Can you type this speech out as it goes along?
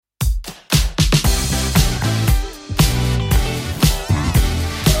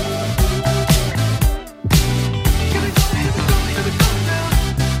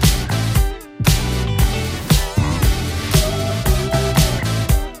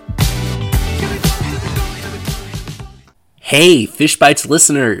Hey, Fish Bites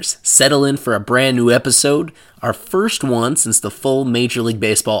listeners, settle in for a brand new episode, our first one since the full Major League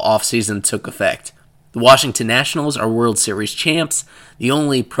Baseball offseason took effect. The Washington Nationals are World Series champs, the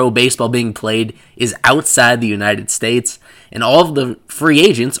only pro baseball being played is outside the United States, and all of the free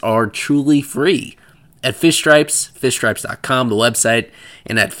agents are truly free. At Fish Stripes, fishstripes.com, the website,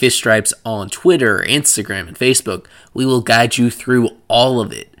 and at Fish Stripes on Twitter, Instagram, and Facebook, we will guide you through all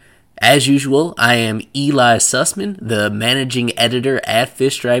of it. As usual, I am Eli Sussman, the managing editor at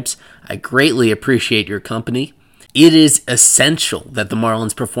Fish Stripes. I greatly appreciate your company. It is essential that the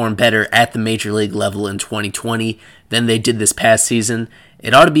Marlins perform better at the Major League level in 2020 than they did this past season.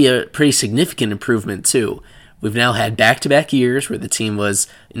 It ought to be a pretty significant improvement, too. We've now had back-to-back years where the team was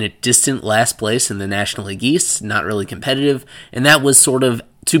in a distant last place in the National League East, not really competitive, and that was sort of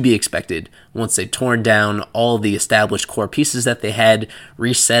to be expected once they torn down all the established core pieces that they had,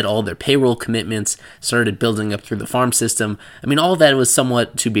 reset all their payroll commitments, started building up through the farm system. I mean, all that was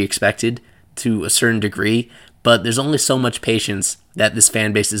somewhat to be expected to a certain degree, but there's only so much patience that this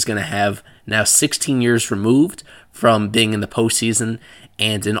fan base is going to have now 16 years removed from being in the postseason,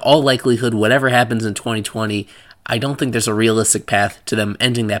 and in all likelihood, whatever happens in 2020, I don't think there's a realistic path to them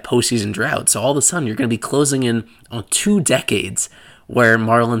ending that postseason drought. So all of a sudden, you're going to be closing in on 2 decades where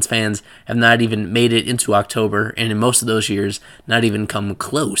Marlins fans have not even made it into October, and in most of those years, not even come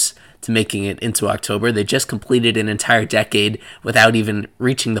close to making it into October. They just completed an entire decade without even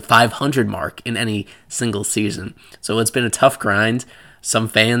reaching the 500 mark in any single season. So it's been a tough grind. Some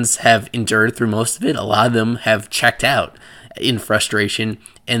fans have endured through most of it. A lot of them have checked out in frustration,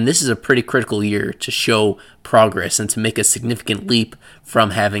 and this is a pretty critical year to show progress and to make a significant leap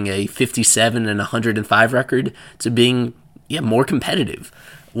from having a 57 and 105 record to being more competitive.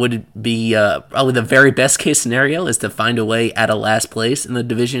 Would it be probably the very best case scenario is to find a way out of last place in the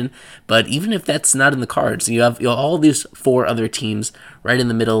division, but even if that's not in the cards, you have all these 4 other teams right in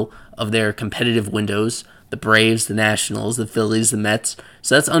the middle of their competitive windows, the Braves, the Nationals, the Phillies, the Mets,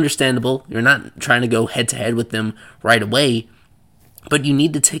 so that's understandable. You're not trying to go head-to-head with them right away, but you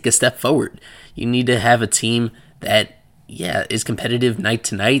need to take a step forward. You need to have a team that, is competitive night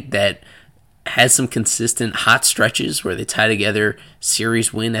to night, that has some consistent hot stretches where they tie together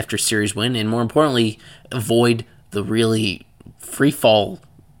series win after series win, and more importantly, avoid the really free fall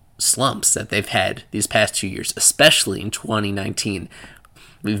slumps that they've had these past 2 years, especially in 2019.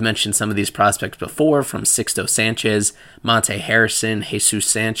 We've mentioned some of these prospects before, from Sixto Sanchez, Monte Harrison, Jesus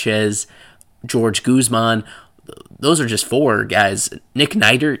Sanchez, George Guzman. Those are just 4 guys. Nick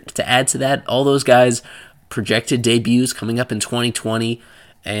Neidert to add to that. All those guys projected debuts coming up in 2020.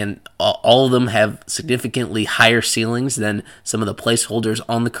 And all of them have significantly higher ceilings than some of the placeholders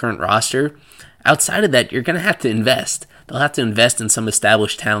on the current roster. Outside of that, you're going to have to invest. They'll have to invest in some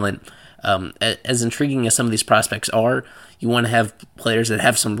established talent. As intriguing as some of these prospects are, you want to have players that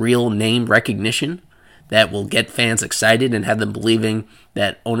have some real name recognition that will get fans excited and have them believing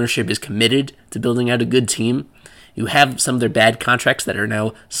that ownership is committed to building out a good team. You have some of their bad contracts that are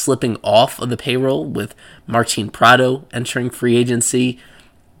now slipping off of the payroll, with Martin Prado entering free agency,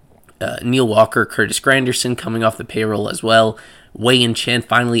 Neil Walker, Curtis Granderson coming off the payroll as well. Wei-Yin Chen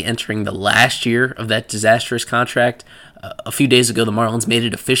finally entering the last year of that disastrous contract. A few days ago, the Marlins made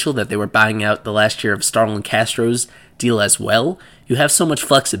it official that they were buying out the last year of Starlin Castro's deal as well. You have so much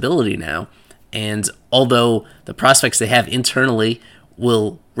flexibility now, and although the prospects they have internally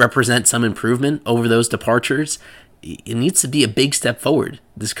will represent some improvement over those departures, it needs to be a big step forward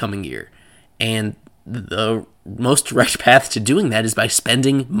this coming year. And the most direct path to doing that is by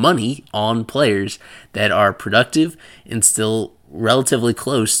spending money on players that are productive and still relatively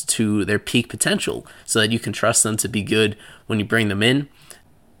close to their peak potential, so that you can trust them to be good when you bring them in.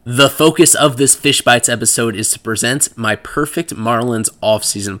 The focus of this Fish Bites episode is to present my perfect Marlins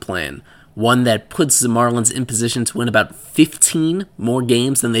offseason plan, one that puts the Marlins in position to win about 15 more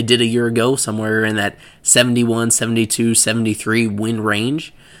games than they did a year ago, somewhere in that 71, 72, 73 win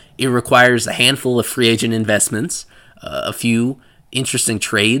range. It requires a handful of free agent investments, a few interesting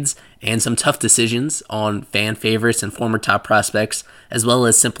trades, and some tough decisions on fan favorites and former top prospects, as well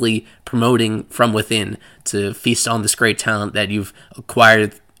as simply promoting from within to feast on this great talent that you've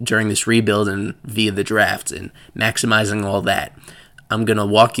acquired during this rebuild and via the draft, and maximizing all that. I'm going to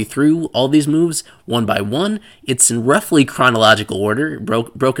walk you through all these moves one by one. It's in roughly chronological order,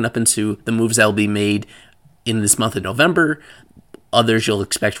 broken up into the moves that will be made in this month of November, others you'll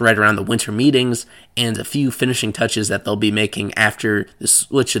expect right around the winter meetings, and a few finishing touches that they'll be making after the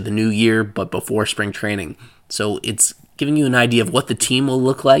switch of the new year, but before spring training. So it's giving you an idea of what the team will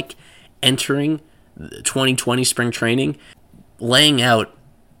look like entering the 2020 spring training, laying out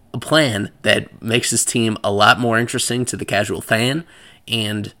a plan that makes this team a lot more interesting to the casual fan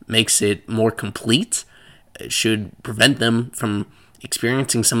and makes it more complete. It should prevent them from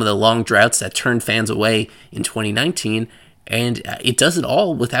experiencing some of the long droughts that turned fans away in 2019, and it does it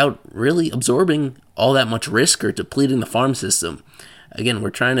all without really absorbing all that much risk or depleting the farm system. Again, we're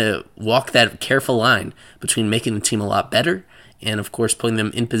trying to walk that careful line between making the team a lot better and, of course, putting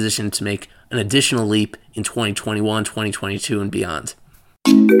them in position to make an additional leap in 2021, 2022, and beyond.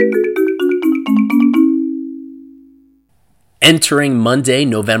 Entering Monday,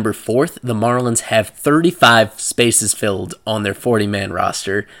 November 4th, the Marlins have 35 spaces filled on their 40-man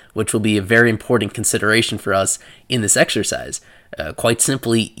roster, which will be a very important consideration for us in this exercise. Quite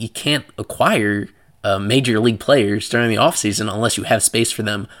simply, you can't acquire major league players during the offseason unless you have space for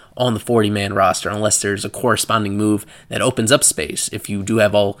them on the 40-man roster, unless there's a corresponding move that opens up space. If you do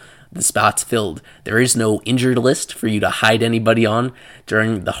have all the spots filled, there is no injured list for you to hide anybody on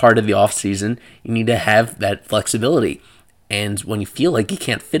during the heart of the offseason. You need to have that flexibility. And when you feel like you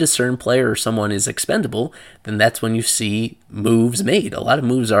can't fit a certain player or someone is expendable, then that's when you see moves made. A lot of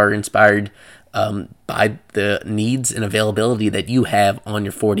moves are inspired by the needs and availability that you have on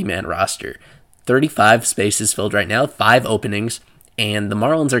your 40-man roster. 35 spaces filled right now, 5 openings, and the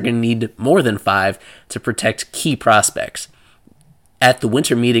Marlins are going to need more than 5 to protect key prospects. At the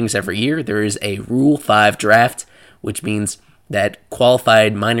winter meetings every year, there is a Rule 5 draft, which means that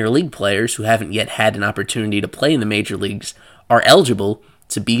qualified minor league players who haven't yet had an opportunity to play in the major leagues are eligible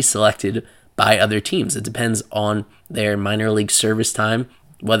to be selected by other teams. It depends on their minor league service time,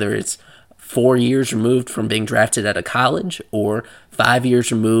 whether it's 4 years removed from being drafted at a college or 5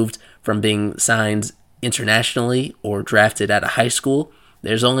 years removed from being signed internationally or drafted at a high school.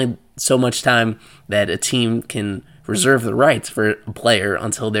 There's only so much time that a team can reserve the rights for a player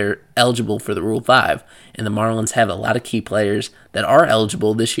until they're eligible for the Rule 5, and the Marlins have a lot of key players that are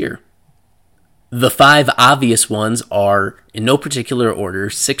eligible this year. The 5 obvious ones are, in no particular order,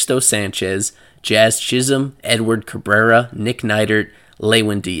 Sixto Sanchez, Jazz Chisholm, Edward Cabrera, Nick Neidert,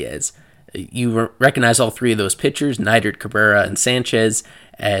 Lewin Diaz. You recognize all 3 of those pitchers, Neidert, Cabrera, and Sanchez,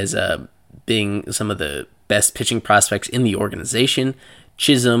 as being some of the best pitching prospects in the organization.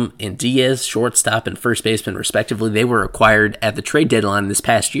 Chisholm and Diaz, shortstop and first baseman respectively, they were acquired at the trade deadline this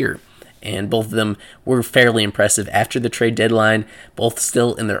past year, and both of them were fairly impressive after the trade deadline, both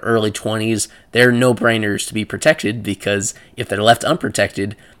still in their early 20s. They're no-brainers to be protected because if they're left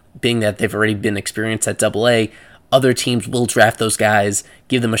unprotected, being that they've already been experienced at AA, other teams will draft those guys,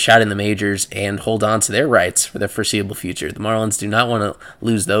 give them a shot in the majors, and hold on to their rights for the foreseeable future. The Marlins do not want to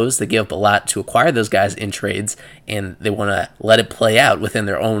lose those. They give up a lot to acquire those guys in trades, and they want to let it play out within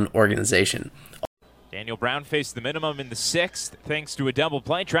their own organization. Daniel Brown faced the minimum in the 6th thanks to a double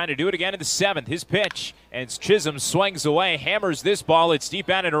play, trying to do it again in the 7th. His pitch, and Chisholm swings away, hammers this ball. It's deep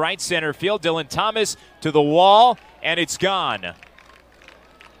out into right center field. Dylan Thomas to the wall, and it's gone.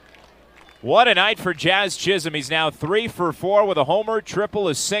 What a night for Jazz Chisholm. He's now 3 for 4 with a homer, triple,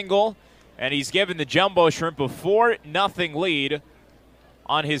 a single, and he's given the Jumbo Shrimp a 4-0 lead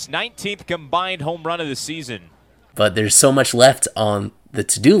on his 19th combined home run of the season. But there's so much left on the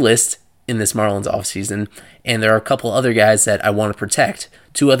to-do list in this Marlins offseason, and there are a couple other guys that I want to protect.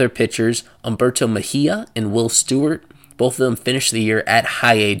 2 other pitchers, Humberto Mejia and Will Stewart. Both of them finished the year at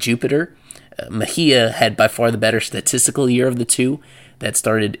High A Jupiter. Mejia had by far the better statistical year of the 2. That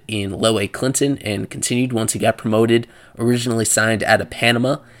started in Low A Clinton and continued once he got promoted. Originally signed out of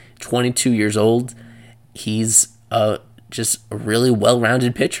Panama, 22 years old. He's just a really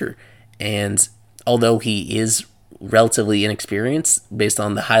well-rounded pitcher. And although he is relatively inexperienced based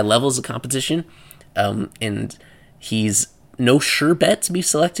on the high levels of competition, and he's no sure bet to be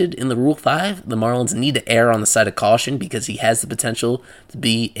selected in the Rule 5, the Marlins need to err on the side of caution because he has the potential to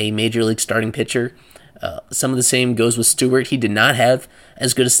be a major league starting pitcher. Some of the same goes with Stewart. He did not have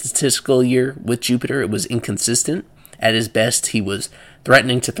as good a statistical year with Jupiter. It was inconsistent. At his best, he was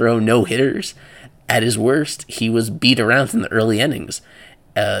threatening to throw no-hitters. At his worst, he was beat around in the early innings.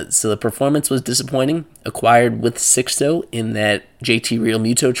 So the performance was disappointing. Acquired with Sixto in that JT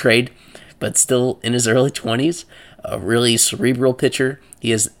Realmuto trade, but still in his early 20s. A really cerebral pitcher.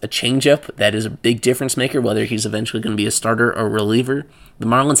 He has a changeup that is a big difference maker, whether he's eventually going to be a starter or reliever. The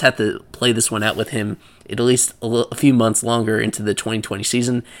Marlins have to play this one out with him at least a few months longer into the 2020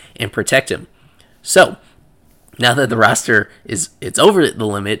 season and protect him. So, now that the roster it's over the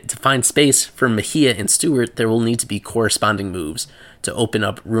limit, to find space for Mejia and Stewart, there will need to be corresponding moves to open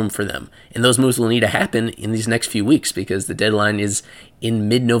up room for them. And those moves will need to happen in these next few weeks because the deadline is in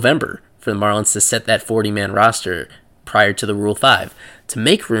mid-November for the Marlins to set that 40-man roster prior to the Rule 5. To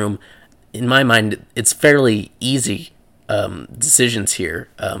make room, in my mind, it's fairly easy decisions here.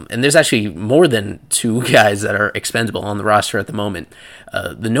 And there's actually more than two guys that are expendable on the roster at the moment.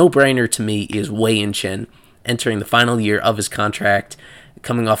 The no-brainer to me is Wei-Yin Chen, entering the final year of his contract,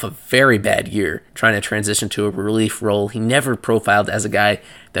 coming off a very bad year, trying to transition to a relief role. He never profiled as a guy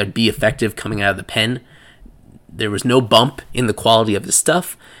that would be effective coming out of the pen. There was no bump in the quality of his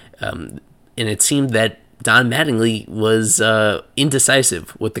stuff, and it seemed that Don Mattingly was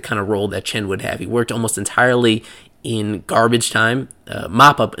indecisive with the kind of role that Chen would have. He worked almost entirely in garbage time,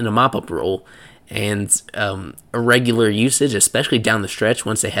 mop-up role, and irregular usage, especially down the stretch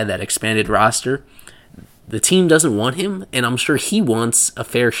once they had that expanded roster. The team doesn't want him, and I'm sure he wants a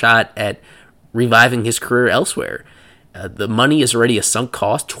fair shot at reviving his career elsewhere. The money is already a sunk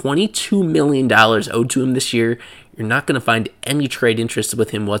cost, $22 million owed to him this year. You're not going to find any trade interest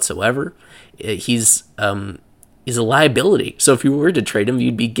with him whatsoever. He's a liability. So if you were to trade him,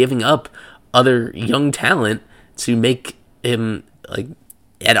 you'd be giving up other young talent to make him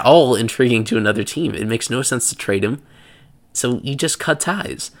at all intriguing to another team. It makes no sense to trade him. So you just cut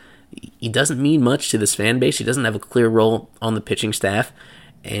ties. He doesn't mean much to this fan base. He doesn't have a clear role on the pitching staff.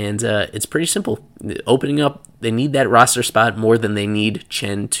 And it's pretty simple. Opening up, they need that roster spot more than they need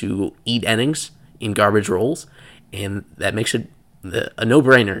Chen to eat innings in garbage roles. And that makes it a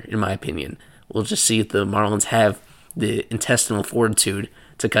no-brainer, in my opinion. We'll just see if the Marlins have the intestinal fortitude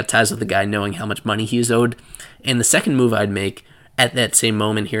to cut ties with the guy knowing how much money he is owed. And the second move I'd make at that same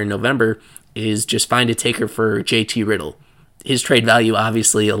moment here in November is just find a taker for JT Riddle. His trade value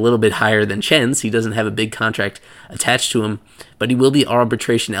obviously a little bit higher than Chen's. He doesn't have a big contract attached to him, but he will be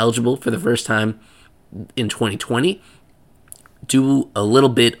arbitration eligible for the first time in 2020. Do a little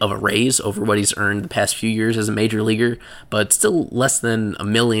bit of a raise over what he's earned the past few years as a major leaguer, but still less than $1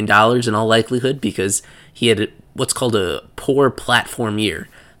 million in all likelihood because he had what's called a poor platform year.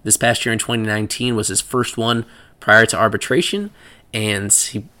 This past year in 2019 was his first one prior to arbitration, and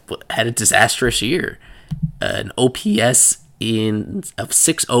he had a disastrous year. An OPS of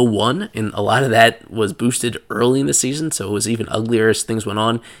 601, and a lot of that was boosted early in the season, so it was even uglier as things went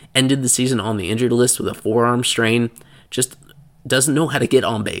on. Ended the season on the injured list with a forearm strain. Just doesn't know how to get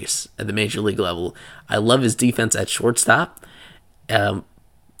on base at the major league level. I love his defense at shortstop,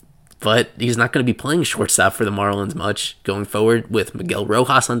 but he's not going to be playing shortstop for the Marlins much going forward with Miguel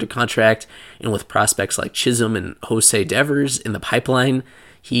Rojas under contract and with prospects like Chisholm and Jose Devers in the pipeline.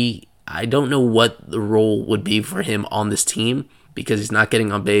 I don't know what the role would be for him on this team because he's not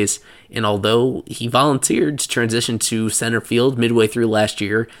getting on base. And although he volunteered to transition to center field midway through last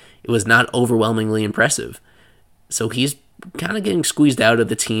year, it was not overwhelmingly impressive. So he's kind of getting squeezed out of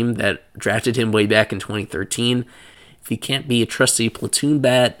the team that drafted him way back in 2013. If he can't be a trusty platoon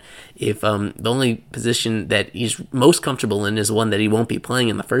bat, if the only position that he's most comfortable in is one that he won't be playing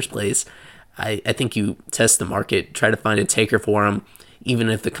in the first place, I think you test the market, try to find a taker for him.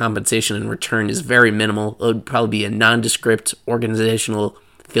 Even if the compensation in return is very minimal, it would probably be a nondescript organizational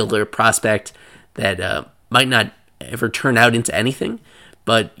filler prospect that might not ever turn out into anything,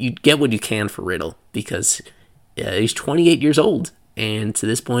 but you get what you can for Riddle because he's 28 years old, and to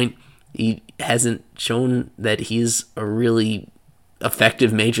this point, he hasn't shown that he's a really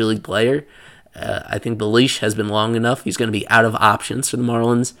effective major league player. I think the leash has been long enough. He's going to be out of options for the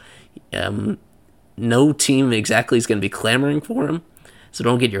Marlins. No team exactly is going to be clamoring for him. So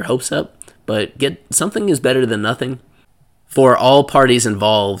don't get your hopes up, but something is better than nothing. For all parties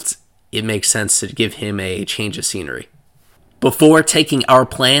involved, it makes sense to give him a change of scenery. Before taking our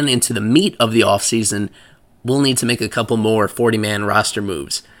plan into the meat of the offseason, we'll need to make a couple more 40-man roster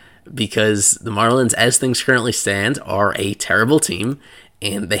moves because the Marlins, as things currently stand, are a terrible team,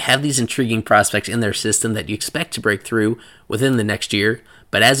 and they have these intriguing prospects in their system that you expect to break through within the next year,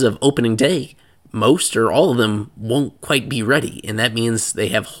 but as of opening day, most or all of them won't quite be ready, and that means they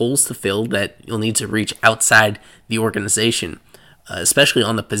have holes to fill that you'll need to reach outside the organization, especially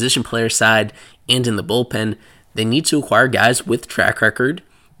on the position player side and in the bullpen. They need to acquire guys with track record,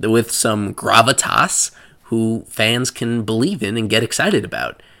 with some gravitas, who fans can believe in and get excited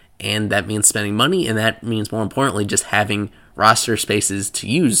about, and that means spending money, and that means more importantly just having roster spaces to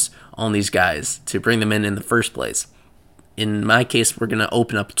use on these guys to bring them in the first place. In my case, we're going to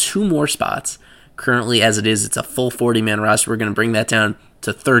open up 2 more spots. Currently, as it is, it's a full 40-man roster. We're going to bring that down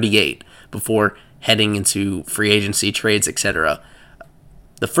to 38 before heading into free agency, trades, etc.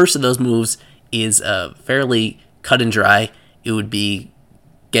 The first of those moves is fairly cut and dry. It would be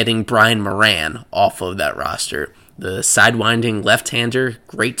getting Brian Moran off of that roster. The sidewinding left-hander,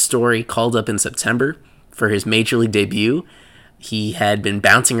 great story, called up in September for his major league debut. He had been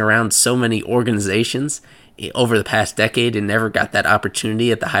bouncing around so many organizations over the past decade and never got that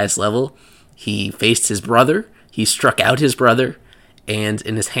opportunity at the highest level. He faced his brother He struck out his brother, and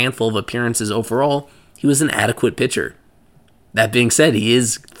in his handful of appearances overall, he was an adequate pitcher. That being said, he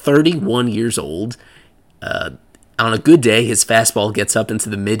is 31 years old. On a good day, his fastball gets up into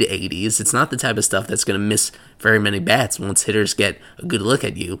the mid-80s. It's not the type of stuff that's going to miss very many bats once hitters get a good look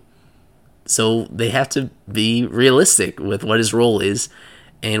at you. So they have to be realistic with what his role is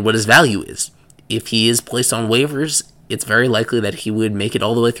and what his value is. If he is placed on waivers, it's very likely that he would make it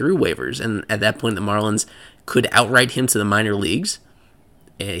all the way through waivers. And at that point, the Marlins could outright him to the minor leagues.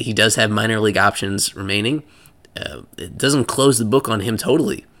 He does have minor league options remaining. It doesn't close the book on him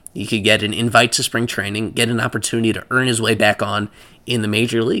totally. He could get an invite to spring training, get an opportunity to earn his way back on in the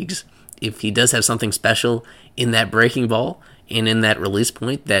major leagues. If he does have something special in that breaking ball and in that release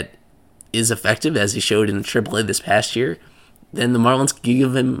point that is effective, as he showed in AAA this past year, then the Marlins can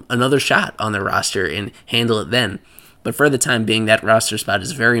give him another shot on their roster and handle it then. But for the time being, that roster spot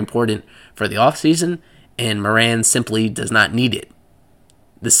is very important for the offseason, and Moran simply does not need it.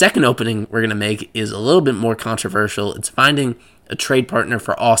 The second opening we're going to make is a little bit more controversial. It's finding a trade partner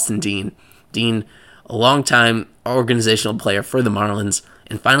for Austin Dean. Dean, a longtime organizational player for the Marlins,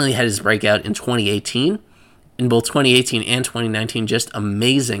 and finally had his breakout in 2018. In both 2018 and 2019, just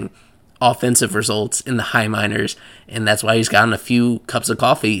amazing offensive results in the high minors, and that's why he's gotten a few cups of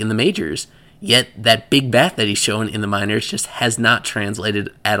coffee in the majors. Yet that big bat that he's shown in the minors just has not translated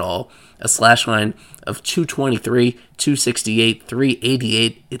at all. A slash line of 223, 268,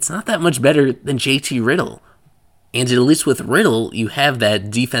 388. It's not that much better than JT Riddle. And at least with Riddle, you have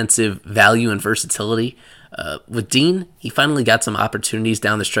that defensive value and versatility. With Dean, he finally got some opportunities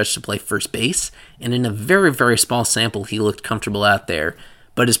down the stretch to play first base, and in a very, very small sample, he looked comfortable out there.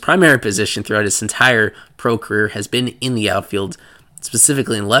 But his primary position throughout his entire pro career has been in the outfield,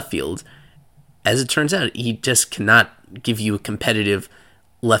 specifically in left field. As it turns out, he just cannot give you a competitive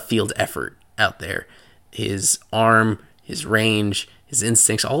left field effort out there. His arm, his range, his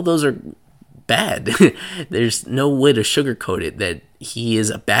instincts, all those are bad. There's no way to sugarcoat it that he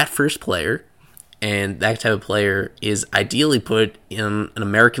is a bat-first player, and that type of player is ideally put in an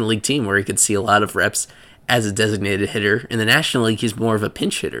American League team where he could see a lot of reps as a designated hitter. In the National League, he's more of a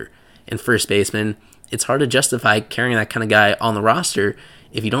pinch hitter. And first baseman, it's hard to justify carrying that kind of guy on the roster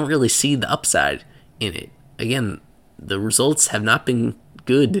if you don't really see the upside in it. Again, the results have not been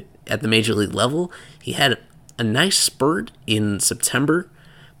good at the major league level. He had a nice spurt in September,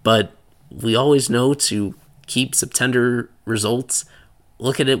 but we always know to keep September results,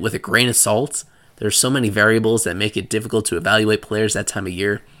 look at it with a grain of salt. There's so many variables that make it difficult to evaluate players that time of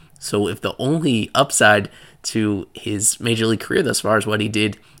year. So if the only upside to his major league career thus far is what he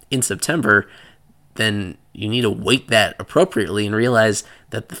did in September, then you need to weight that appropriately and realize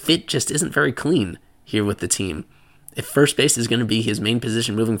that the fit just isn't very clean here with the team. If first base is going to be his main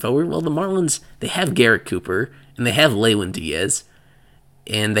position moving forward, well, the Marlins, they have Garrett Cooper, and they have Lewin Diaz,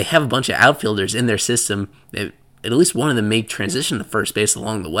 and they have a bunch of outfielders in their system that at least one of them may transition to first base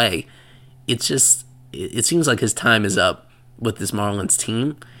along the way. It seems like his time is up with this Marlins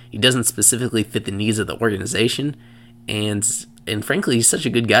team. He doesn't specifically fit the needs of the organization, and frankly, he's such a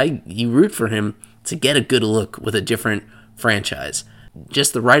good guy, you root for him to get a good look with a different franchise.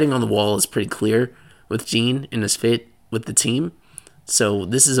 Just the writing on the wall is pretty clear with Gene and his fit with the team, so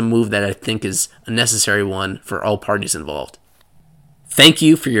this is a move that I think is a necessary one for all parties involved. Thank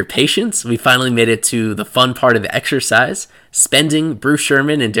you for your patience. We finally made it to the fun part of the exercise, spending Bruce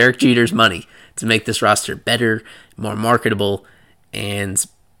Sherman and Derek Jeter's money to make this roster better, more marketable, and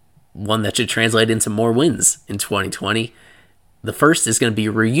one that should translate into more wins in 2020. The first is going to be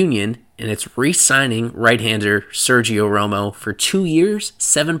a reunion, and it's re-signing right-hander Sergio Romo for 2 years,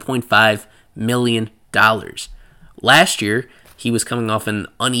 $7.5 million. Last year, he was coming off an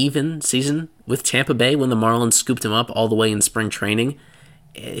uneven season with Tampa Bay when the Marlins scooped him up all the way in spring training.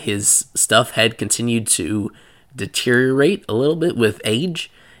 His stuff had continued to deteriorate a little bit with age,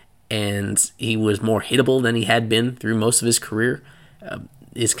 and he was more hittable than he had been through most of his career.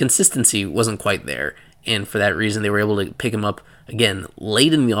 His consistency wasn't quite there, and for that reason, they were able to pick him up again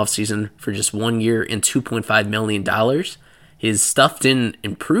late in the offseason for just 1 year and $2.5 million. His stuff didn't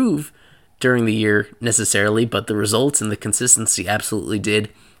improve during the year necessarily, but the results and the consistency absolutely did.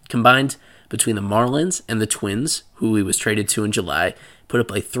 Combined between the Marlins and the Twins, who he was traded to in July, put up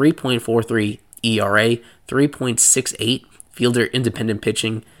a 3.43 ERA, 3.68 fielder independent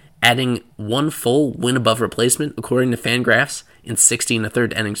pitching, adding one full win above replacement according to Fangraphs in 16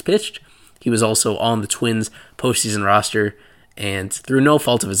 1/3 innings pitched. He was also on the Twins postseason roster, and through no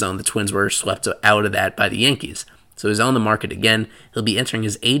fault of his own, the Twins were swept out of that by the Yankees. So he's on the market again. He'll be entering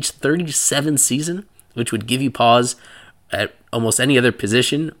his age 37 season, which would give you pause at almost any other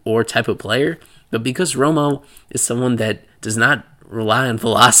position or type of player. But because Romo is someone that does not rely on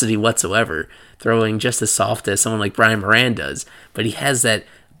velocity whatsoever, throwing just as soft as someone like Brian Moran does, but he has that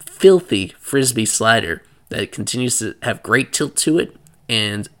filthy frisbee slider that continues to have great tilt to it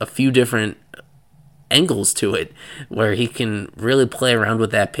and a few different angles to it where he can really play around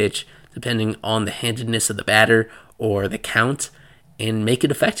with that pitch depending on the handedness of the batter or the count and make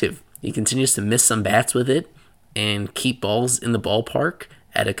it effective. He continues to miss some bats with it and keep balls in the ballpark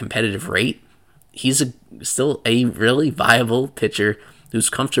at a competitive rate. He's still a really viable pitcher who's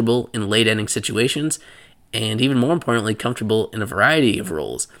comfortable in late inning situations and even more importantly, comfortable in a variety of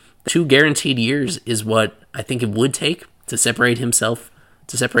roles. 2 guaranteed years is what I think it would take to separate the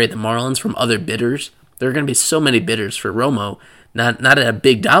Marlins from other bidders. There are going to be so many bidders for Romo, not at a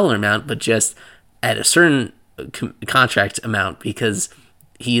big dollar amount, but just at a certain contract amount, because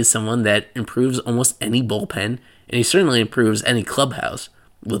he is someone that improves almost any bullpen, and he certainly improves any clubhouse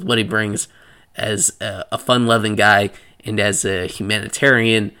with what he brings as a fun-loving guy and as a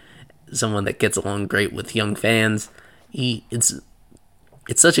humanitarian, someone that gets along great with young fans. It's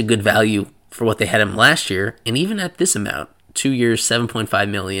such a good value for what they had him last year, and even at this amount, 2 years, $7.5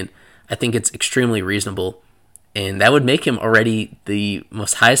 million, I think it's extremely reasonable, and that would make him already the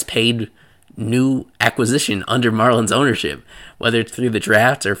most highest paid new acquisition under Marlins ownership, whether it's through the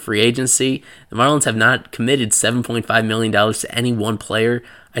draft or free agency. The Marlins have not committed $7.5 million to any one player.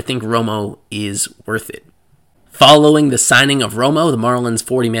 I think Romo is worth it. Following the signing of Romo, the Marlins'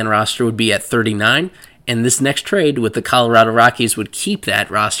 40-man roster would be at 39, and this next trade with the Colorado Rockies would keep that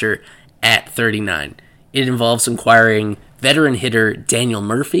roster at 39. It involves acquiring veteran hitter Daniel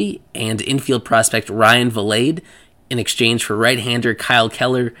Murphy and infield prospect Ryan Vilade in exchange for right-hander Kyle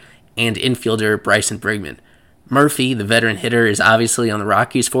Keller and infielder Bryson Brigman. Murphy, the veteran hitter, is obviously on the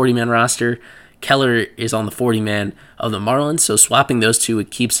Rockies' 40-man roster. Keller is on the 40-man of the Marlins, so swapping those two,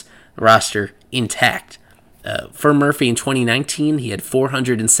 it keeps the roster intact. For Murphy in 2019, he had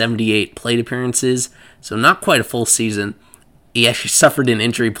 478 plate appearances, so not quite a full season. He actually suffered an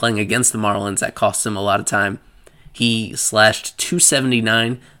injury playing against the Marlins that cost him a lot of time. He slashed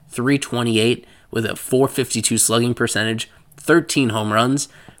 .279, .328 with a .452 slugging percentage, 13 home runs,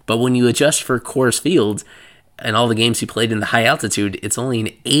 but when you adjust for Coors Field and all the games he played in the high altitude, it's only an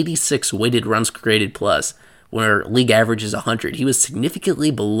 86 weighted runs created plus, where league average is 100. He was significantly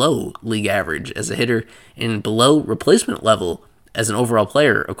below league average as a hitter and below replacement level as an overall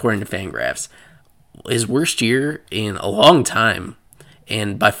player, according to Fangraphs. His worst year in a long time,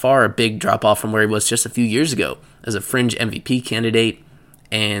 and by far a big drop-off from where he was just a few years ago as a fringe MVP candidate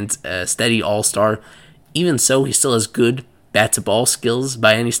and a steady all-star. Even so, he still has good bat-to-ball skills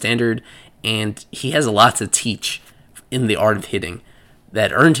by any standard, and he has a lot to teach in the art of hitting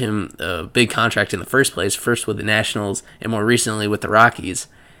that earned him a big contract in the first place, first with the Nationals and more recently with the Rockies.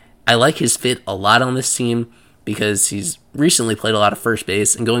 I like his fit a lot on this team because he's recently played a lot of first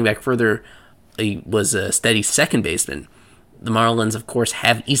base, and going back further, he was a steady second baseman. The Marlins, of course,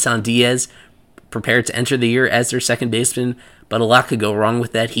 have Isan Diaz prepared to enter the year as their second baseman, but a lot could go wrong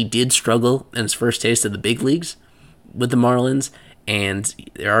with that. He did struggle in his first taste of the big leagues with the Marlins, and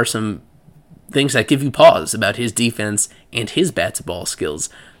there are some things that give you pause about his defense and his bat-to-ball skills.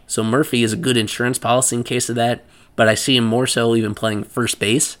 So Murphy is a good insurance policy in case of that, but I see him more so even playing first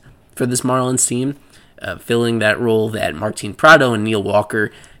base for this Marlins team, filling that role that Martin Prado and Neil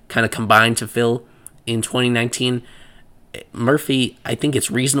Walker kind of combined to fill in 2019. Murphy, I think it's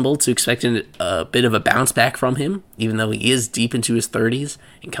reasonable to expect a bit of a bounce back from him, even though he is deep into his 30s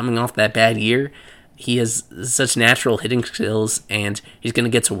and coming off that bad year. He has such natural hitting skills, and he's going to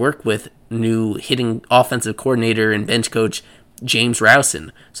get to work with new hitting offensive coordinator and bench coach James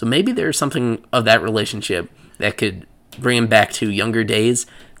Rowson. So maybe there's something of that relationship that could bring him back to younger days.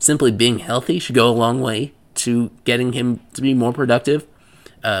 Simply being healthy should go a long way to getting him to be more productive.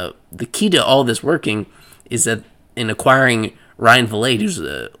 The key to all this working is that in acquiring Ryan Vilade, who's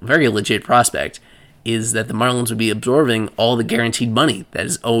a very legit prospect, is that the Marlins would be absorbing all the guaranteed money that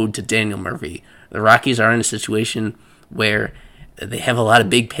is owed to Daniel Murphy. The Rockies are in a situation where they have a lot of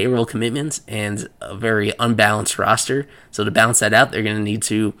big payroll commitments and a very unbalanced roster. So to balance that out, they're going to need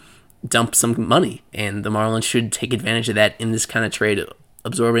to dump some money. And the Marlins should take advantage of that in this kind of trade,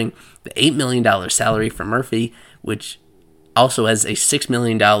 absorbing the $8 million salary for Murphy, which also has a $6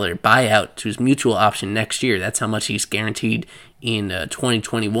 million buyout to his mutual option next year. That's how much he's guaranteed in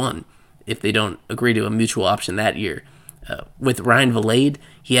 2021 if they don't agree to a mutual option that year. With Ryan Vilade,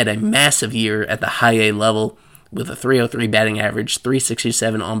 he had a massive year at the high A level with a .303 batting average,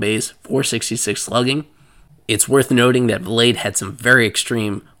 .367 on base, .466 slugging. It's worth noting that Vilade had some very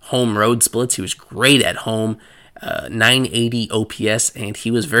extreme home road splits. He was great at home, 980 OPS, and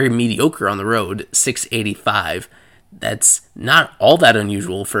he was very mediocre on the road, 685. That's not all that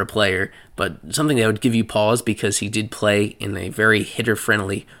unusual for a player, but something that would give you pause because he did play in a very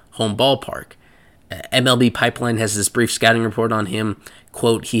hitter-friendly home ballpark. MLB Pipeline has this brief scouting report on him.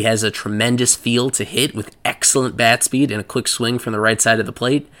 Quote, he has a tremendous feel to hit with excellent bat speed and a quick swing from the right side of the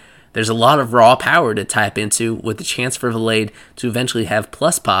plate. There's a lot of raw power to tap into with the chance for Valade to eventually have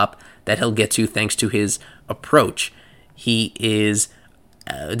plus pop that he'll get to thanks to his approach. He is,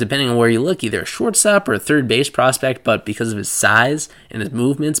 depending on where you look, either a shortstop or a third base prospect, but because of his size and his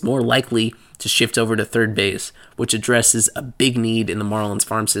movements, more likely to shift over to third base, which addresses a big need in the Marlins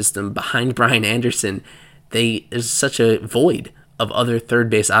farm system. Behind Brian Anderson, there's such a void of other third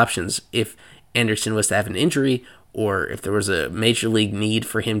base options. If Anderson was to have an injury, or if there was a major league need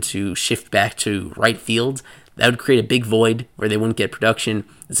for him to shift back to right field, that would create a big void where they wouldn't get production.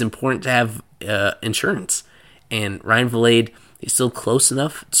 It's important to have insurance. And Ryan Valade is still close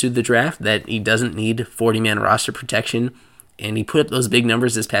enough to the draft that he doesn't need 40-man roster protection. And he put up those big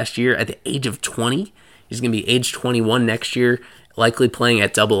numbers this past year at the age of 20. He's going to be age 21 next year, likely playing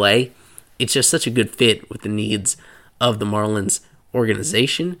at Double-A. It's just such a good fit with the needs of the Marlins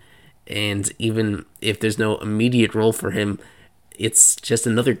organization. And even if there's no immediate role for him, it's just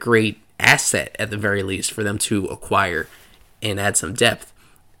another great asset at the very least for them to acquire and add some depth.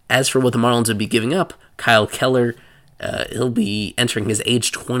 As for what the Marlins would be giving up, Kyle Keller, he'll be entering his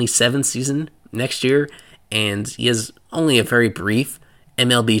age 27 season next year, and he has only a very brief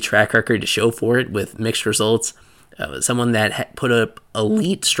MLB track record to show for it with mixed results. Someone that put up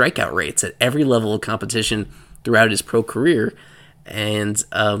elite strikeout rates at every level of competition throughout his pro career, and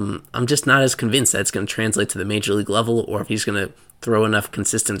I'm just not as convinced that it's going to translate to the major league level or if he's going to throw enough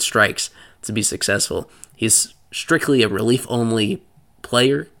consistent strikes to be successful. He's strictly a relief-only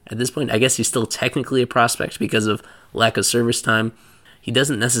player at this point. I guess he's still technically a prospect because of lack of service time. He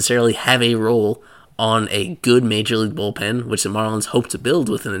doesn't necessarily have a role on a good major league bullpen, which the Marlins hope to build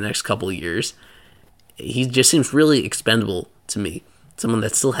within the next couple of years. He just seems really expendable to me. Someone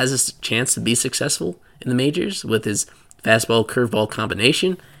that still has a chance to be successful in the majors with his fastball curveball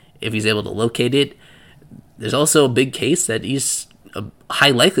combination, if he's able to locate it. There's also a big case that he's a high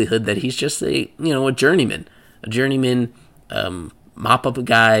likelihood that he's just a journeyman, mop up a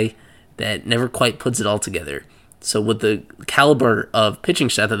guy that never quite puts it all together. So with the caliber of pitching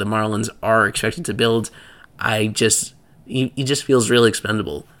staff that the Marlins are expected to build, he just feels really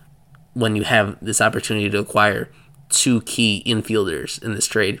expendable when you have this opportunity to acquire two key infielders in this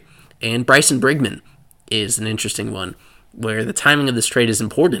trade. And Bryson Brigman is an interesting one, where the timing of this trade is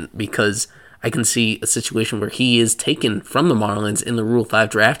important because I can see a situation where he is taken from the Marlins in the Rule 5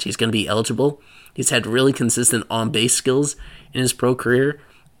 draft. He's going to be eligible. He's had really consistent on-base skills in his pro career,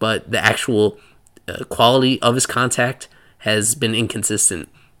 but the actual quality of his contact has been inconsistent.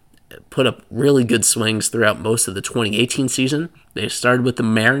 Put up really good swings throughout most of the 2018 season. They started with the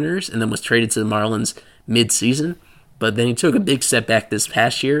Mariners and then was traded to the Marlins mid-season, but then he took a big step back this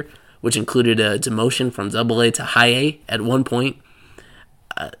past year, which included a demotion from Double-A to High A at one point.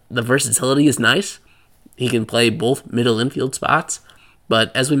 The versatility is nice. He can play both middle infield spots,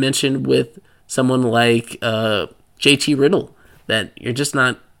 but as we mentioned with someone like JT Riddle, that you're just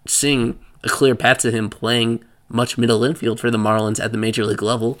not seeing a clear path to him playing much middle infield for the Marlins at the major league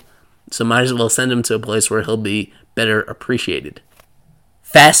level, so might as well send him to a place where he'll be better appreciated.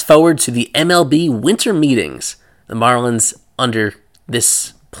 Fast forward to the MLB winter meetings. The Marlins, under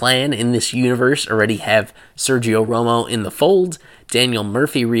this plan in this universe, already have Sergio Romo in the fold, Daniel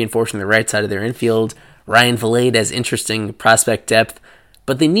Murphy reinforcing the right side of their infield, Ryan Valade has interesting prospect depth,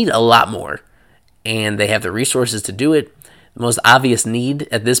 but they need a lot more, and they have the resources to do it. The most obvious need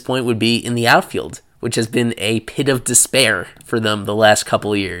at this point would be in the outfield, which has been a pit of despair for them the last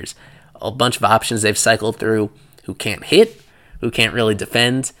couple of years. A bunch of options they've cycled through who can't hit, who can't really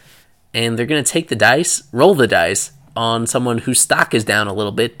defend, and they're going to take the dice, roll the dice, on someone whose stock is down a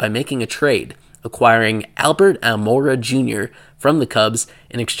little bit by making a trade, acquiring Albert Almora Jr. from the Cubs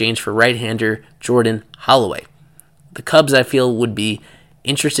in exchange for right-hander Jordan Holloway. The Cubs, I feel, would be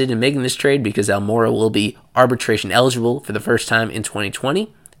interested in making this trade because Almora will be arbitration eligible for the first time in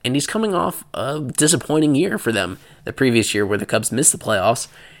 2020, and he's coming off a disappointing year for them the previous year where the Cubs missed the playoffs,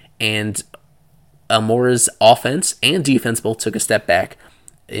 and Almora's offense and defense both took a step back.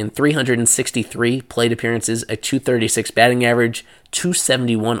 In 363 plate appearances, a 236 batting average,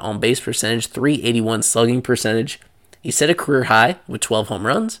 271 on-base percentage, 381 slugging percentage. He set a career high with 12 home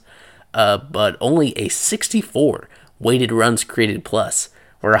runs, but only a 64 weighted runs created plus,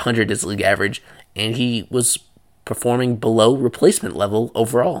 where 100 is league average, and he was performing below replacement level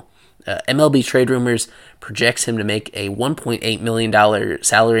overall. MLB Trade Rumors projects him to make a $1.8 million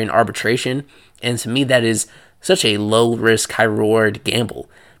salary in arbitration, and to me that is such a low-risk, high-reward gamble,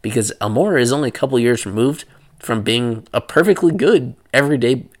 because Almora is only a couple years removed from being a perfectly good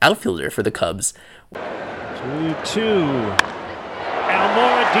everyday outfielder for the Cubs. 2-2.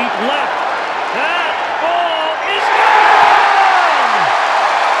 Almora deep left. That ball is gone!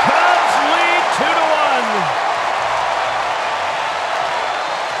 Cubs lead 2-1.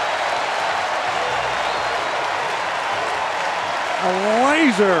 A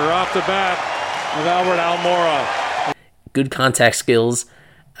laser off the bat of Albert Almora. Good contact skills,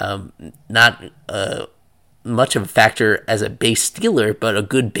 not much of a factor as a base stealer, but a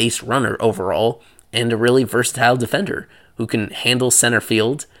good base runner overall, and a really versatile defender who can handle center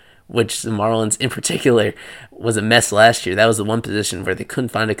field, which the Marlins in particular was a mess last year. That was the one position where they couldn't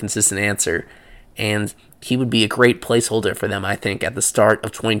find a consistent answer, and he would be a great placeholder for them, I think, at the start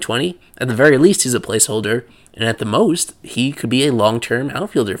of 2020. At the very least, he's a placeholder, and at the most, he could be a long-term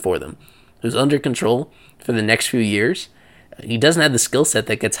outfielder for them, who's under control for the next few years. He doesn't have the skill set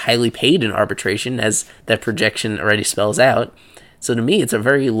that gets highly paid in arbitration, as that projection already spells out. So to me, it's a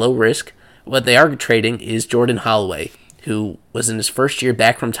very low risk. What they are trading is Jordan Holloway, who was in his first year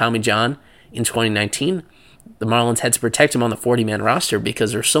back from Tommy John in 2019. The Marlins had to protect him on the 40-man roster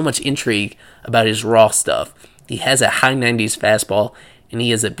because there's so much intrigue about his raw stuff. He has a high 90s fastball, and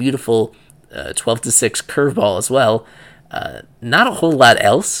he has a beautiful 12-6 curveball as well. Not a whole lot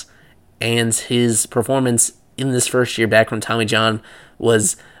else, and his performance in this first year back from Tommy John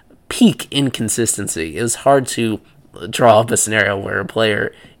was peak inconsistency. It was hard to draw up a scenario where a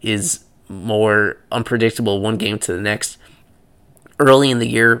player is more unpredictable one game to the next. Early in the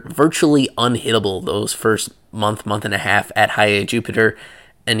year, virtually unhittable those first month and a half at High A Jupiter.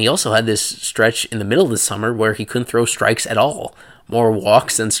 And he also had this stretch in the middle of the summer where he couldn't throw strikes at all. More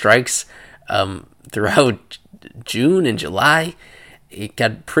walks than strikes throughout June and July. It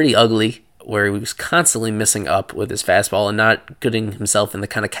got pretty ugly, where he was constantly missing up with his fastball and not getting himself in the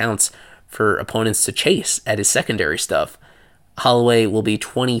kind of counts for opponents to chase at his secondary stuff. Holloway will be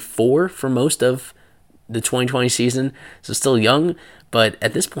 24 for most of the 2020 season, so still young, but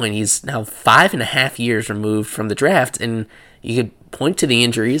at this point he's now 5.5 years removed from the draft, and you could point to the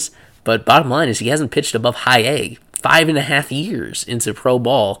injuries, but bottom line is he hasn't pitched above High A 5.5 years into pro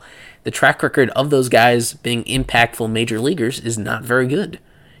ball. The track record of those guys being impactful major leaguers is not very good.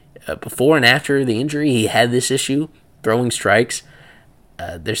 Before and after the injury, he had this issue, throwing strikes.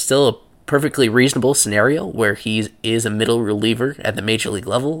 There's still a perfectly reasonable scenario where he is a middle reliever at the major league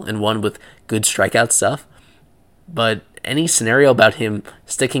level and one with good strikeout stuff. But any scenario about him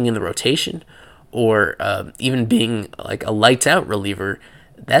sticking in the rotation or even being like a lights-out reliever,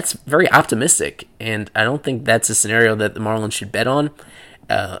 that's very optimistic, and I don't think that's a scenario that the Marlins should bet on.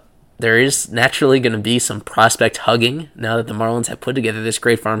 There is naturally going to be some prospect hugging now that the Marlins have put together this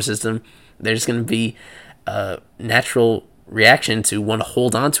great farm system. There's going to be a natural reaction to want to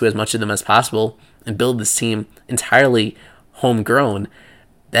hold on to as much of them as possible and build this team entirely homegrown.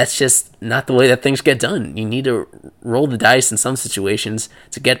 That's just not the way that things get done. You need to roll the dice in some situations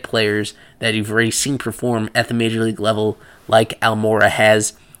to get players that you've already seen perform at the major league level, like Almora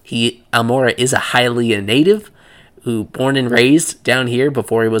has. Almora is a highly a native, who born and raised down here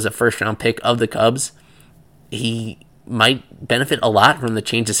before he was a first-round pick of the Cubs. He might benefit a lot from the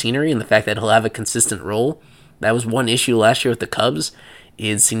change of scenery and the fact that he'll have a consistent role. That was one issue last year with the Cubs,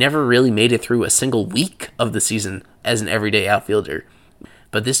 is he never really made it through a single week of the season as an everyday outfielder.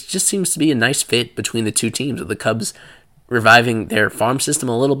 But this just seems to be a nice fit between the two teams, with the Cubs reviving their farm system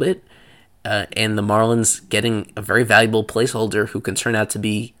a little bit, and the Marlins getting a very valuable placeholder who can turn out to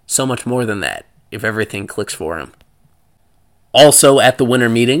be so much more than that if everything clicks for him. Also at the winter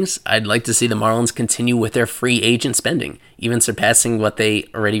meetings, I'd like to see the Marlins continue with their free agent spending, even surpassing what they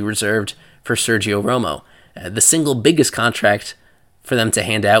already reserved for Sergio Romo. The single biggest contract for them to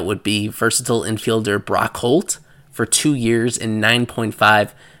hand out would be versatile infielder Brock Holt for 2 years and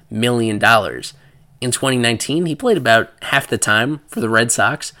 $9.5 million. In 2019, he played about half the time for the Red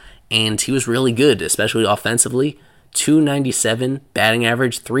Sox, and he was really good, especially offensively. .297 batting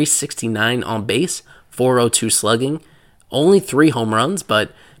average, .369 on base, .402 slugging. Only 3 home runs,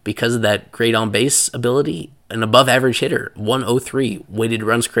 but because of that great on-base ability, an above-average hitter, 103 weighted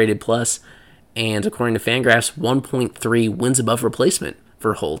runs created plus, and according to Fangraphs, 1.3 wins above replacement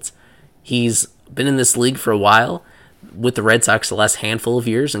for Holt. He's been in this league for a while, with the Red Sox the last handful of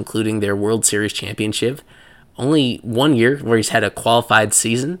years, including their World Series championship. Only 1 year where he's had a qualified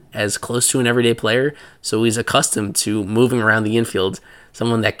season as close to an everyday player, so he's accustomed to moving around the infield,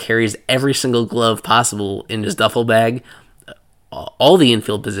 someone that carries every single glove possible in his duffel bag, all the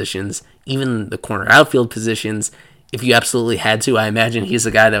infield positions, even the corner outfield positions. If you absolutely had to, I imagine he's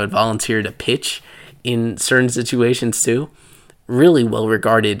the guy that would volunteer to pitch in certain situations too. Really well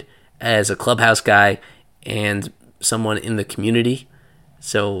regarded as a clubhouse guy and someone in the community.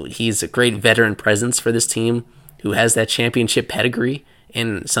 So he's a great veteran presence for this team who has that championship pedigree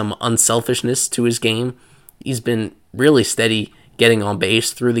and some unselfishness to his game. He's been really steady getting on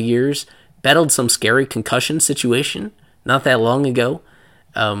base through the years. Battled some scary concussion situation not that long ago.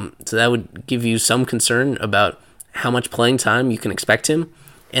 So that would give you some concern about how much playing time you can expect him.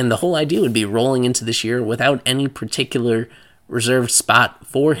 And the whole idea would be rolling into this year without any particular reserved spot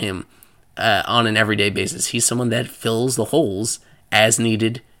for him on an everyday basis. He's someone that fills the holes as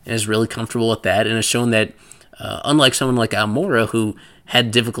needed and is really comfortable with that, and has shown that unlike someone like Almora, who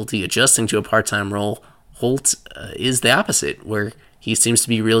had difficulty adjusting to a part-time role, Holt is the opposite, where he seems to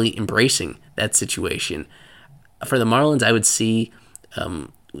be really embracing that situation. For the Marlins, I would see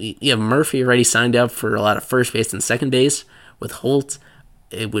you have Murphy already signed up for a lot of first base and second base. With Holt,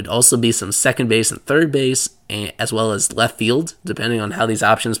 it would also be some second base and third base, as well as left field, depending on how these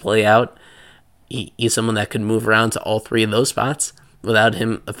options play out. He's someone that could move around to all three of those spots without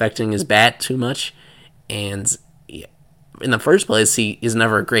him affecting his bat too much. And in the first place, he is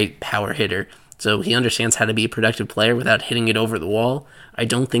never a great power hitter, so he understands how to be a productive player without hitting it over the wall. I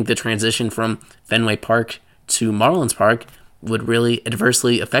don't think the transition from Fenway Park to Marlins Park would really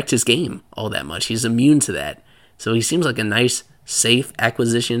adversely affect his game all that much. He's immune to that. So he seems like a nice, safe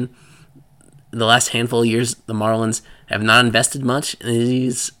acquisition. The last handful of years, the Marlins have not invested much in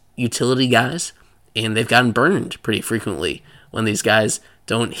these utility guys, and they've gotten burned pretty frequently when these guys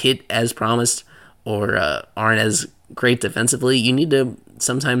don't hit as promised or aren't as great defensively. You need to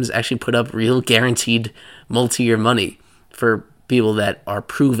sometimes actually put up real guaranteed multi-year money for people that are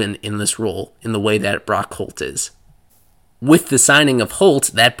proven in this role in the way that Brock Holt is. With the signing of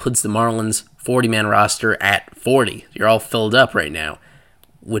Holt, that puts the Marlins 40-man roster at 40. You're all filled up right now,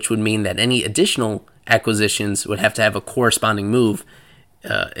 which would mean that any additional acquisitions would have to have a corresponding move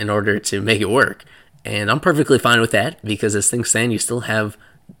in order to make it work. And I'm perfectly fine with that, because as things stand, you still have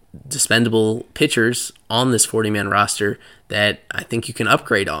dispendable pitchers on this 40-man roster that I think you can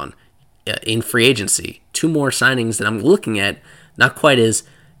upgrade on in free agency. Two more signings that I'm looking at, not quite as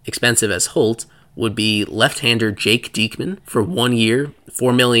expensive as Holt, would be left-hander Jake Diekman for 1 year,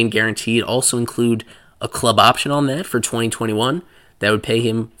 $4 million guaranteed. Also include a club option on that for 2021 that would pay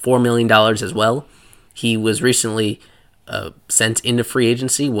him $4 million as well. He was recently sent into free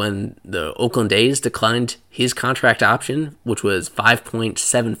agency when the Oakland A's declined his contract option, which was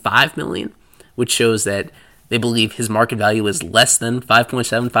 $5.75 million, which shows that they believe his market value is less than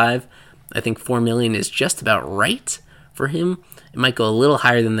 $5.75. I think $4 million is just about right for him. It might go a little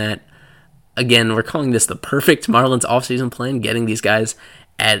higher than that. Again, we're calling this the perfect Marlins offseason plan, getting these guys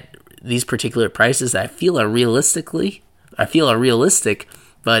at these particular prices that I feel are realistic,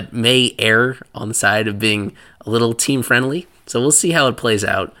 but may err on the side of being a little team-friendly. So we'll see how it plays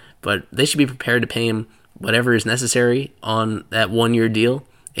out, but they should be prepared to pay him whatever is necessary on that 1 year deal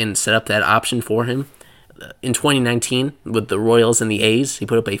and set up that option for him. In 2019, with the Royals and the A's, he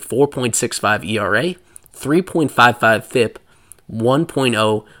put up a 4.65 ERA, 3.55 FIP,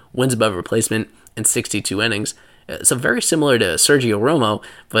 1.0 wins above replacement, and 62 innings. So very similar to Sergio Romo,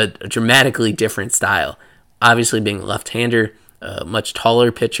 but a dramatically different style. Obviously being a left-hander, a much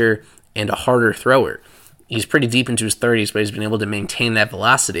taller pitcher, and a harder thrower. He's pretty deep into his 30s, but he's been able to maintain that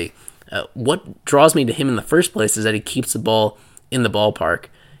velocity. What draws me to him in the first place is that he keeps the ball in the ballpark.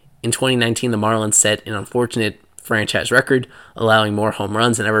 In 2019, the Marlins set an unfortunate franchise record, allowing more home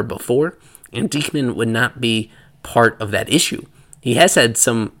runs than ever before, and Diekman would not be part of that issue. He has had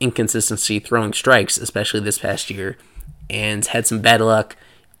some inconsistency throwing strikes, especially this past year, and had some bad luck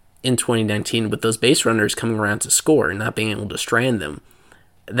in 2019 with those base runners coming around to score and not being able to strand them.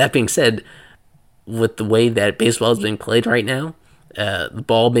 That being said, with the way that baseball is being played right now, the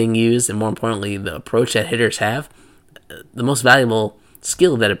ball being used, and more importantly, the approach that hitters have, the most valuable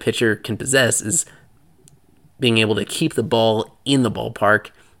skill that a pitcher can possess is being able to keep the ball in the ballpark,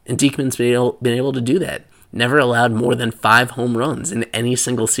 and Diekman's been able to do that. Never allowed more than 5 home runs in any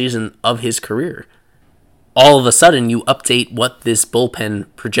single season of his career. All of a sudden, you update what this bullpen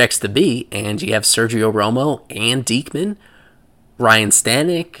projects to be, and you have Sergio Romo and Diekman, Ryan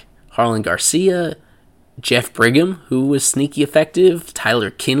Stanek, Harlan Garcia, Jeff Brigham, who was sneaky effective, Tyler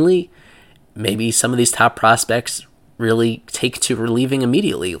Kinley. Maybe some of these top prospects really take to relieving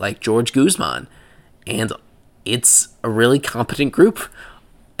immediately, like George Guzman. And it's a really competent group.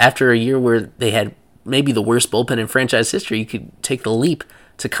 After a year where they had maybe the worst bullpen in franchise history, you could take the leap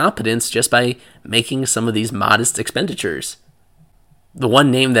to competence just by making some of these modest expenditures. The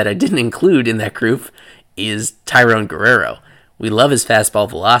one name that I didn't include in that group is Tyrone Guerrero. We love his fastball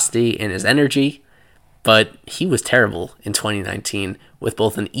velocity and his energy, but he was terrible in 2019 with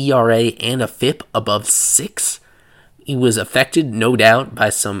both an ERA and a FIP above 6. He was affected, no doubt, by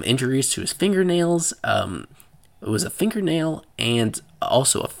some injuries to his fingernails. It was a fingernail and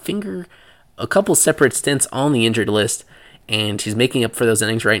also a couple separate stints on the injured list, and he's making up for those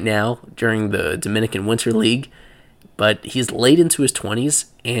innings right now during the Dominican Winter League. But he's late into his 20s,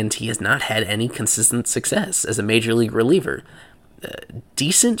 and he has not had any consistent success as a major league reliever.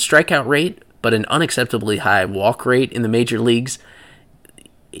 Decent strikeout rate, but an unacceptably high walk rate in the major leagues.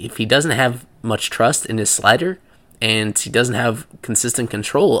 If he doesn't have much trust in his slider, and he doesn't have consistent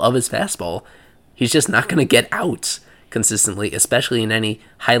control of his fastball, he's just not going to get outs consistently, especially in any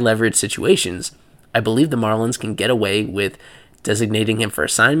high leverage situations. I believe the Marlins can get away with designating him for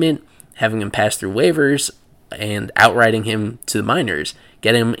assignment, having him pass through waivers, and outrighting him to the minors,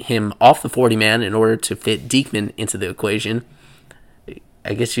 getting him off the 40-man in order to fit Diekman into the equation.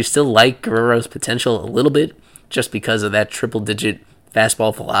 I guess you still like Guerrero's potential a little bit just because of that triple-digit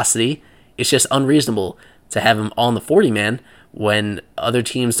fastball velocity. It's just unreasonable to have him on the 40-man when other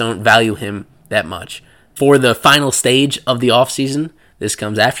teams don't value him that much. For the final stage of the offseason, this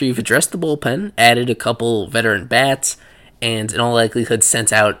comes after you've addressed the bullpen, added a couple veteran bats, and in all likelihood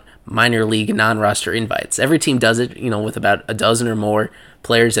sent out minor league non-roster invites. Every team does it, with about a dozen or more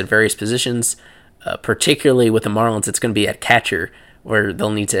players at various positions. Particularly with the Marlins, it's going to be at catcher, where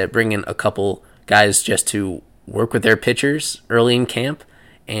they'll need to bring in a couple guys just to work with their pitchers early in camp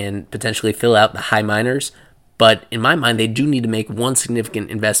and potentially fill out the high minors. But in my mind, they do need to make one significant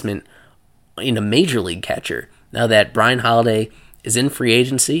investment in a major league catcher. Now that Brian Holiday is in free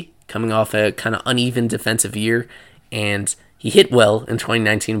agency, coming off a kind of uneven defensive year, and he hit well in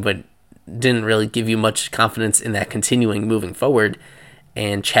 2019, but didn't really give you much confidence in that continuing moving forward.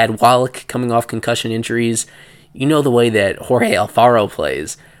 And Chad Wallach coming off concussion injuries, the way that Jorge Alfaro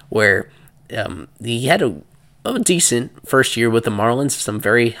plays, where he had a decent first year with the Marlins, some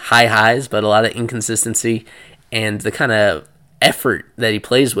very high highs, but a lot of inconsistency, and the kind of effort that he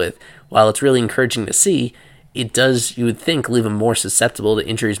plays with, while it's really encouraging to see, it does, you would think, leave him more susceptible to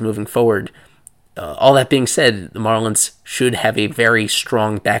injuries moving forward. All that being said, the Marlins should have a very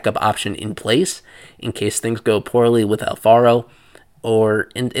strong backup option in place in case things go poorly with Alfaro,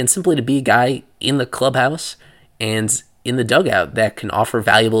 and simply to be a guy in the clubhouse and in the dugout that can offer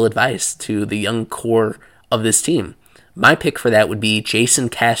valuable advice to the young core of this team. My pick for that would be Jason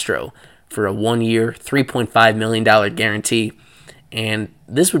Castro for a 1-year, $3.5 million guarantee, and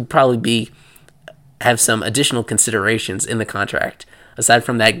this would probably have some additional considerations in the contract. Aside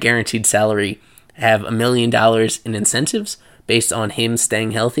from that guaranteed salary, have $1 million in incentives based on him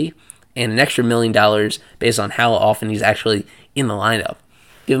staying healthy, and an extra $1 million based on how often he's actually in the lineup.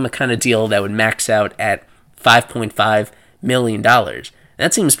 Give him a kind of deal that would max out at $5.5 million.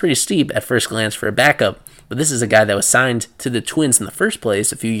 That seems pretty steep at first glance for a backup, but this is a guy that was signed to the Twins in the first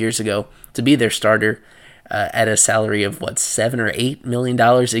place a few years ago to be their starter at a salary of, $7 or $8 million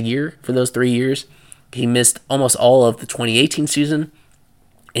a year for those 3 years. He missed almost all of the 2018 season,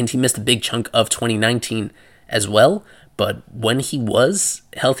 and he missed a big chunk of 2019 as well. But when he was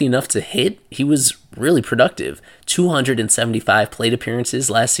healthy enough to hit, he was really productive. 275 plate appearances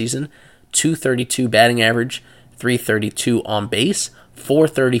last season, 232 batting average, 332 on base,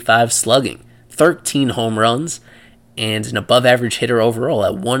 435 slugging, 13 home runs, and an above average hitter overall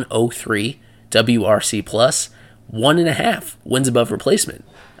at 103 WRC plus, 1.5 wins above replacement.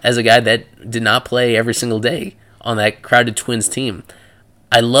 As a guy that did not play every single day on that crowded Twins team.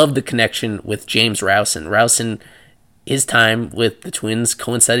 I love the connection with James Rowson. Rowson, his time with the Twins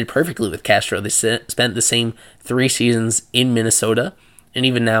coincided perfectly with Castro. They spent the same 3 seasons in Minnesota, and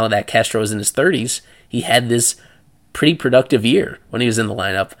even now that Castro is in his 30s, he had this pretty productive year when he was in the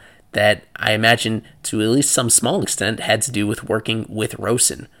lineup that I imagine to at least some small extent had to do with working with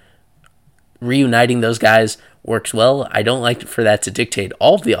Rowson. Reuniting those guys works well. I don't like for that to dictate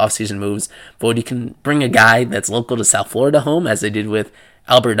all of the offseason moves, but when you can bring a guy that's local to South Florida home, as they did with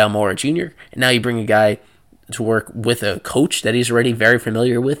Albert Almora Jr., and now you bring a guy to work with a coach that he's already very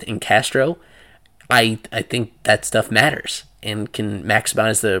familiar with in Castro, I think that stuff matters and can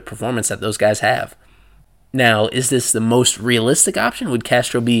maximize the performance that those guys have. Now, is this the most realistic option? Would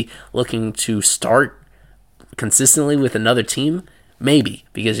Castro be looking to start consistently with another team? Maybe,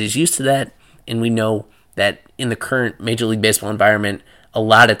 because he's used to that, and we know that in the current Major League Baseball environment, a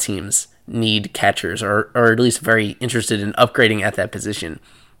lot of teams need catchers, or at least very interested in upgrading at that position.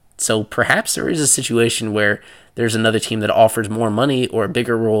 So perhaps there is a situation where there's another team that offers more money or a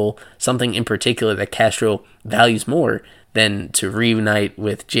bigger role, something in particular that Castro values more than to reunite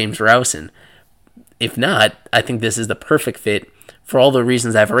with James Rowson. If not, I think this is the perfect fit for all the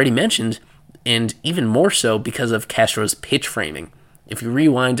reasons I've already mentioned, and even more so because of Castro's pitch framing. If you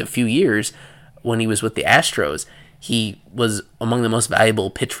rewind a few years, when he was with the Astros, he was among the most valuable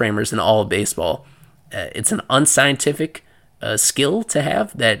pitch framers in all of baseball. It's an unscientific skill to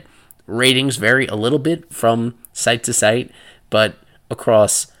have that ratings vary a little bit from site to site, but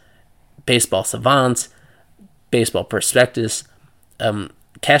across Baseball Savant, Baseball Prospectus,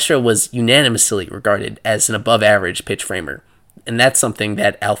 Castro was unanimously regarded as an above-average pitch framer, and that's something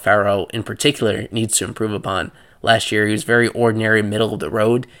that Alfaro in particular needs to improve upon. Last year, he was very ordinary, middle of the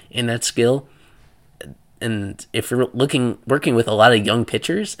road in that skill, and if you're working with a lot of young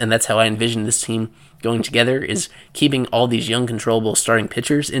pitchers, and that's how I envision this team going together, is keeping all these young, controllable starting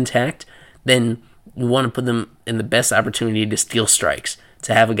pitchers intact, then you want to put them in the best opportunity to steal strikes,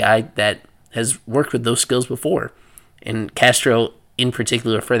 to have a guy that has worked with those skills before. And Castro, in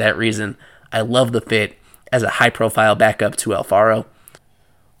particular, for that reason, I love the fit as a high-profile backup to Alfaro.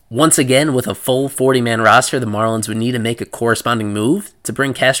 Once again, with a full 40-man roster, the Marlins would need to make a corresponding move to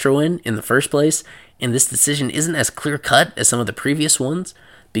bring Castro in the first place, and this decision isn't as clear-cut as some of the previous ones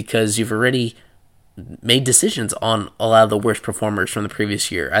because you've already made decisions on a lot of the worst performers from the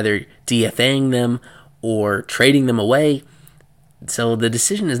previous year, either DFAing them or trading them away. So the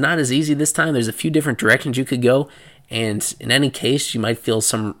decision is not as easy this time. There's a few different directions you could go, and in any case, you might feel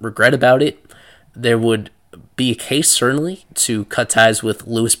some regret about it. There would be a case, certainly, to cut ties with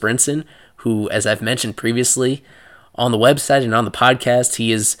Lewis Brinson, who, as I've mentioned previously on the website and on the podcast,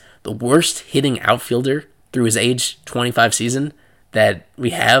 he is the worst hitting outfielder through his age 25 season that we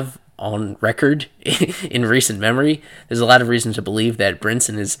have on record in recent memory. There's a lot of reason to believe that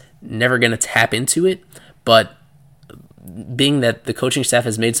Brinson is never going to tap into it, but being that the coaching staff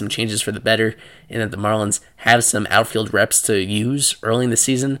has made some changes for the better and that the Marlins have some outfield reps to use early in the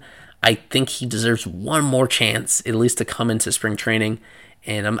season, I think he deserves one more chance, at least to come into spring training,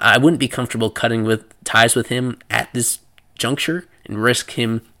 and I wouldn't be comfortable cutting with ties with him at this juncture and risk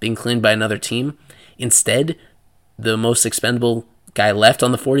him being claimed by another team. Instead, the most expendable guy left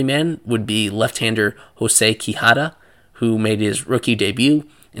on the 40-man would be left-hander Jose Quijada, who made his rookie debut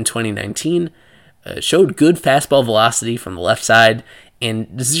in 2019, showed good fastball velocity from the left side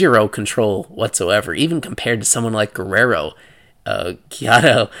and zero control whatsoever, even compared to someone like Guerrero.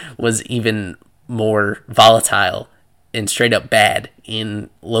 Quijada was even more volatile and straight up bad in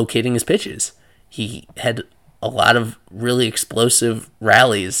locating his pitches. He had a lot of really explosive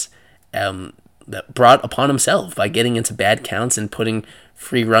rallies that brought upon himself by getting into bad counts and putting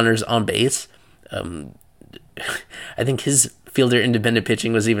free runners on base. I think his fielder independent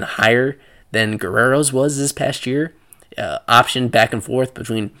pitching was even higher than Guerrero's was this past year. Optioned back and forth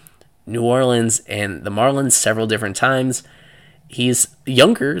between New Orleans and the Marlins several different times. He's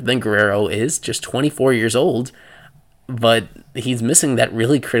younger than Guerrero is, just 24 years old, but he's missing that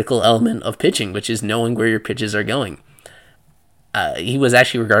really critical element of pitching, which is knowing where your pitches are going. He was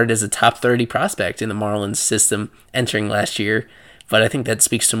actually regarded as a top 30 prospect in the Marlins system entering last year, but I think that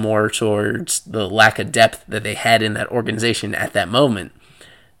speaks to more towards the lack of depth that they had in that organization at that moment.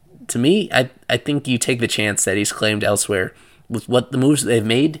 To me, I think you take the chance that he's claimed elsewhere. With what the moves they've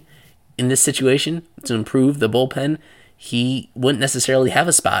made in this situation to improve the bullpen, he wouldn't necessarily have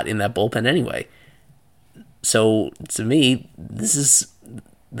a spot in that bullpen anyway. So, to me, this is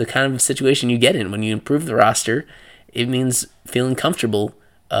the kind of situation you get in when you improve the roster. It means feeling comfortable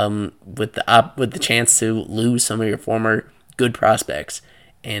with the chance to lose some of your former good prospects.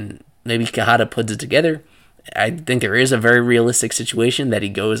 And maybe Quijada puts it together. I think there is a very realistic situation that he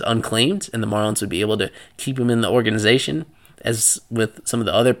goes unclaimed, and the Marlins would be able to keep him in the organization, as with some of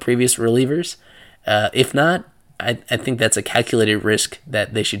the other previous relievers. If not, I think that's a calculated risk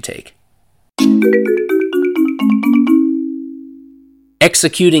that they should take.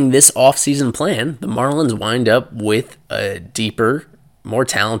 Executing this offseason plan, the Marlins wind up with a deeper, more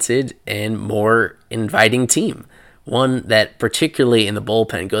talented, and more inviting team. One that, particularly in the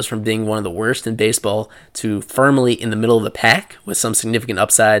bullpen, goes from being one of the worst in baseball to firmly in the middle of the pack with some significant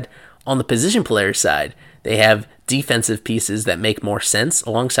upside. On the position player side, they have defensive pieces that make more sense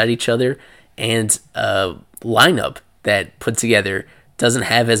alongside each other and a lineup that put together doesn't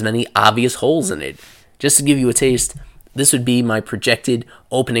have as many obvious holes in it. Just to give you a taste, this would be my projected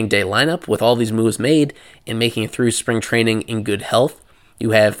opening day lineup with all these moves made and making it through spring training in good health.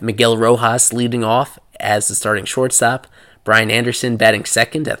 You have Miguel Rojas leading off as the starting shortstop, Brian Anderson batting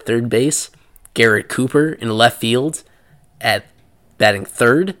second at third base, Garrett Cooper in left field at batting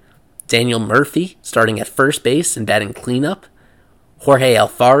third, Daniel Murphy starting at first base and batting cleanup. Jorge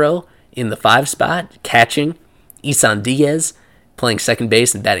Alfaro in the 5 spot, catching. Isan Diaz playing second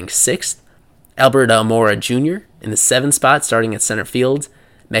base and batting 6th. Albert Almora Jr. in the 7 spot, starting at center field.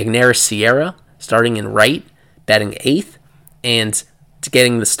 Magneuris Sierra starting in right, batting 8th. And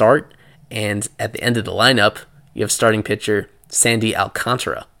getting the start, and at the end of the lineup, you have starting pitcher Sandy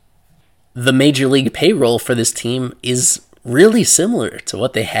Alcantara. The major league payroll for this team is really similar to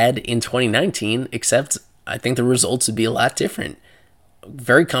what they had in 2019, except I think the results would be a lot different.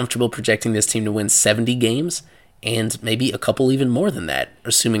 Very comfortable projecting this team to win 70 games, and maybe a couple even more than that,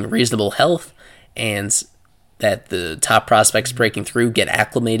 assuming reasonable health and that the top prospects breaking through get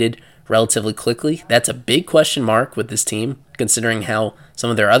acclimated relatively quickly. That's a big question mark with this team, considering how some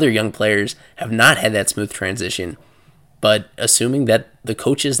of their other young players have not had that smooth transition. But assuming that the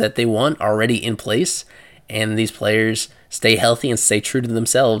coaches that they want are already in place and these players stay healthy and stay true to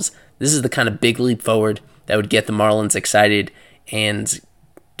themselves, this is the kind of big leap forward that would get the Marlins excited and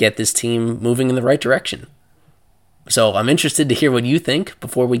get this team moving in the right direction. So I'm interested to hear what you think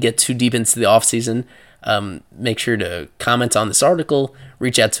before we get too deep into the offseason. Make sure to comment on this article,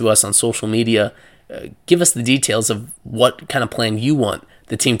 reach out to us on social media, give us the details of what kind of plan you want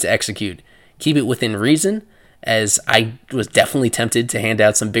the team to execute. Keep it within reason, as I was definitely tempted to hand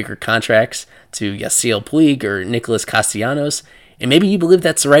out some bigger contracts to Yasiel Puig or Nicholas Castellanos, and maybe you believe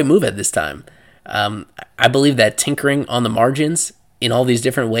that's the right move at this time. I believe that tinkering on the margins in all these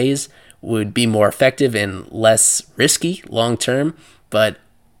different ways would be more effective and less risky long term, but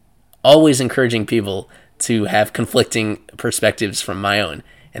always encouraging people to have conflicting perspectives from my own.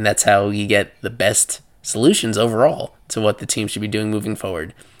 And that's how you get the best solutions overall to what the team should be doing moving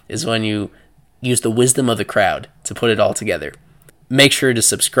forward, is when you use the wisdom of the crowd to put it all together. Make sure to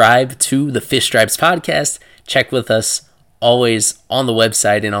subscribe to the Fish Stripes podcast. Check with us always on the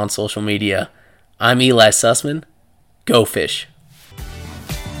website and on social media. I'm Eli Sussman. Go Fish.